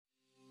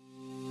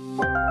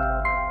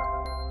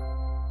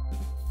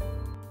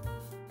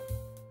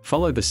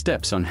Follow the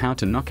steps on how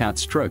to knock out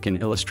stroke in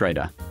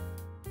Illustrator.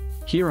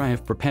 Here I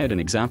have prepared an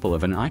example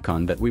of an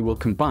icon that we will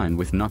combine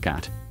with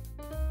knockout.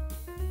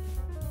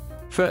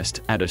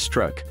 First, add a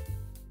stroke.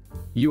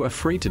 You are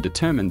free to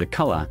determine the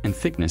color and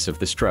thickness of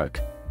the stroke.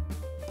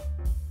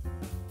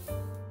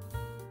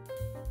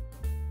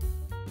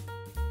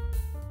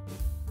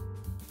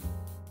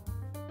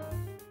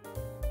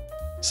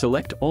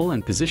 Select all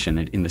and position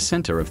it in the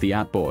center of the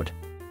artboard.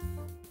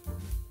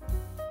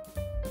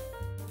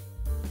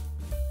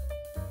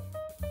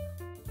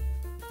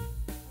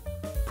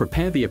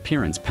 Prepare the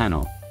appearance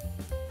panel.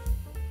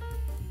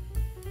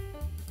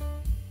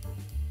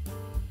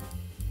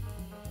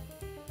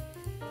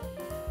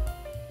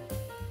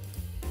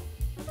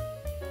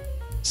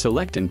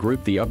 Select and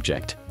group the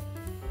object.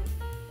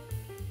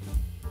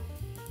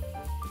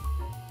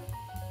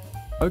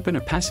 Open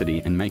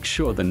opacity and make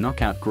sure the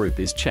knockout group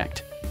is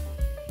checked.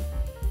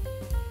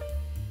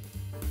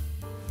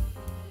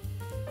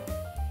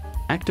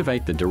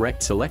 Activate the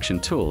direct selection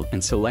tool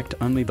and select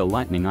only the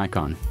lightning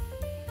icon.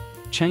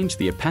 Change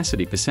the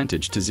opacity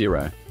percentage to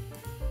 0.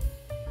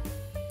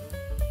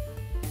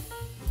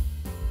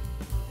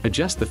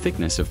 Adjust the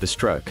thickness of the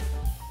stroke.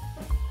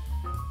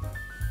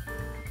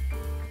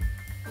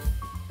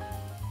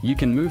 You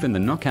can move and the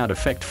knockout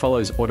effect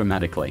follows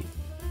automatically.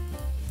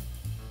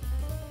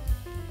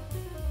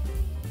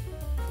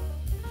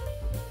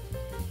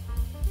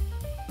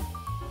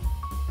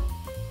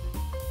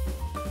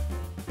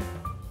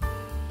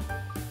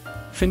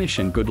 Finish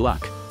and good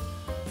luck.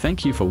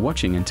 Thank you for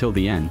watching until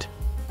the end.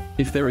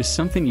 If there is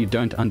something you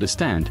don't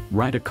understand,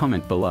 write a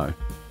comment below.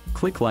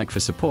 Click like for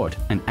support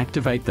and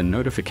activate the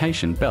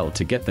notification bell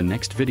to get the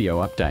next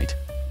video update.